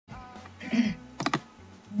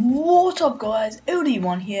What's up guys,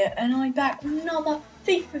 LD1 here, and I'm back with another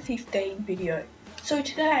FIFA 15 video. So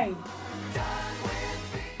today,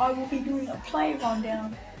 I will be doing a play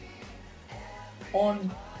rundown on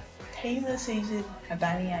Team of the Season,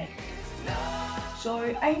 Aubameyang.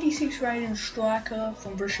 So, 86 rated striker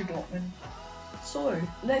from Borussia Dortmund. So,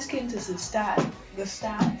 let's get into the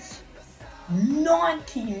stats.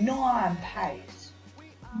 99 pace.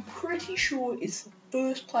 I'm pretty sure it's the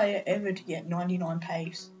first player ever to get 99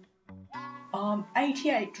 pace.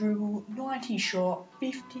 88 dribble, 90 shot,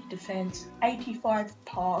 50 defense, 85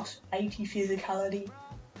 pass, 80 physicality,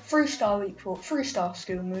 3-star weak foot, 3-star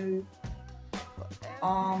skill move.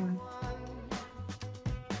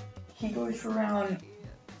 He goes for around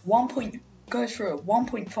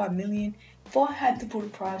 1.5 million. If I had to put a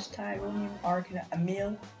price tag on him, I reckon a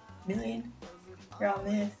million around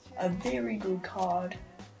there. A very good card.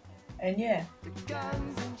 And yeah,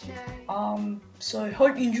 so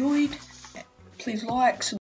hope you enjoyed. Please like, subscribe.